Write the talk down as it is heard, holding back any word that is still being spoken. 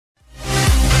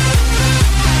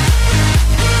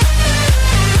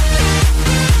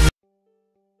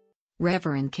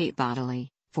Reverend Kate Bottley,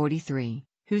 43,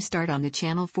 who starred on the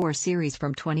Channel 4 series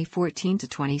from 2014 to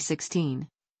 2016.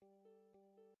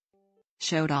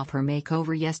 Showed off her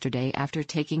makeover yesterday after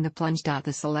taking the plunge.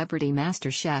 The Celebrity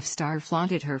MasterChef star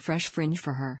flaunted her fresh fringe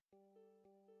for her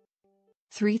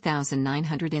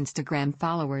 3,900 Instagram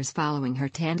followers following her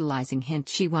tantalizing hint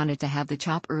she wanted to have the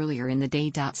chop earlier in the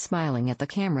day. Smiling at the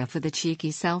camera for the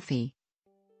cheeky selfie.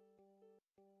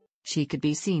 She could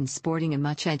be seen sporting a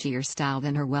much edgier style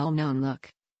than her well-known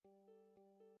look,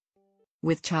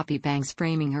 with choppy bangs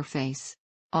framing her face.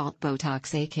 Alt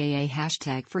Botox aka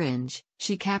 #fringe,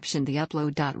 she captioned the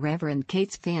upload. Reverend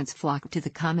Kate's fans flocked to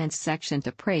the comments section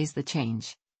to praise the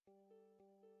change,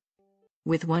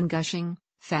 with one gushing,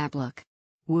 "Fab look.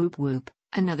 Whoop whoop,"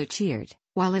 another cheered,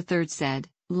 while a third said,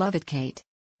 "Love it, Kate.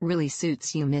 Really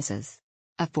suits you, Mrs."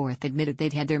 A fourth admitted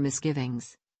they'd had their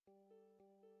misgivings,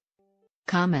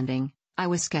 commenting, "I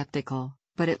was skeptical,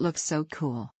 but it looks so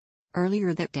cool."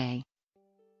 Earlier that day,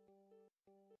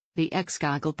 the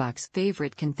ex-Gogglebox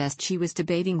favorite confessed she was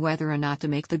debating whether or not to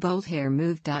make the bold hair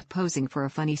move. Posing for a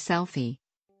funny selfie,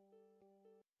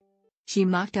 she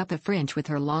mocked up a fringe with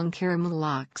her long caramel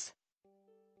locks,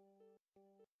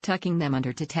 tucking them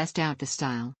under to test out the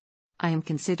style. "I am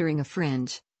considering a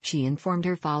fringe," she informed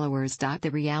her followers. The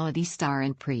reality star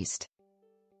and priest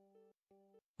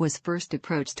was first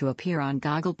approached to appear on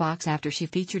Gogglebox after she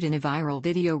featured in a viral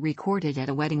video recorded at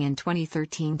a wedding in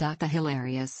 2013. The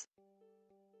hilarious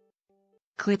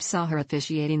clip saw her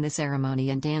officiating the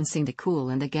ceremony and dancing to Kool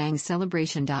and the Gang's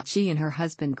Celebration. She and her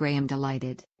husband Graham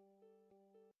delighted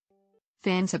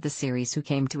fans of the series who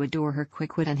came to adore her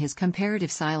quick wit and his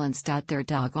comparative silence. Their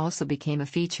dog also became a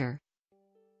feature,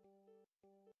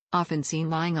 often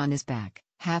seen lying on his back,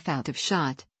 half out of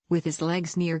shot, with his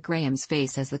legs near Graham's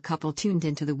face as the couple tuned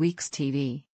into the week's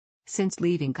TV. Since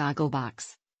leaving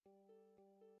Gogglebox,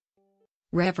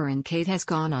 Reverend Kate has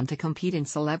gone on to compete in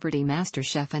Celebrity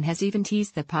MasterChef and has even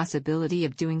teased the possibility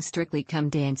of doing Strictly Come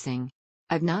Dancing.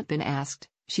 "I've not been asked,"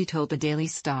 she told the Daily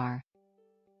Star,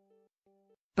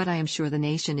 "but I am sure the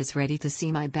nation is ready to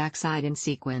see my backside in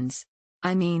sequins.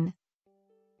 I mean,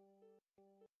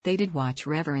 they did watch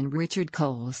Reverend Richard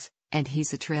Cole's, and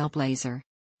he's a trailblazer.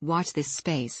 Watch this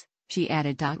space," she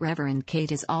added. Reverend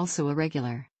Kate is also a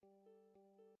regular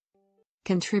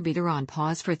contributor on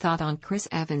Pause for Thought on Chris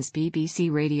Evans'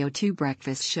 BBC Radio 2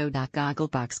 breakfast show.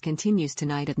 Gogglebox continues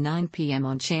tonight at 9 p.m.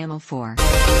 on Channel 4.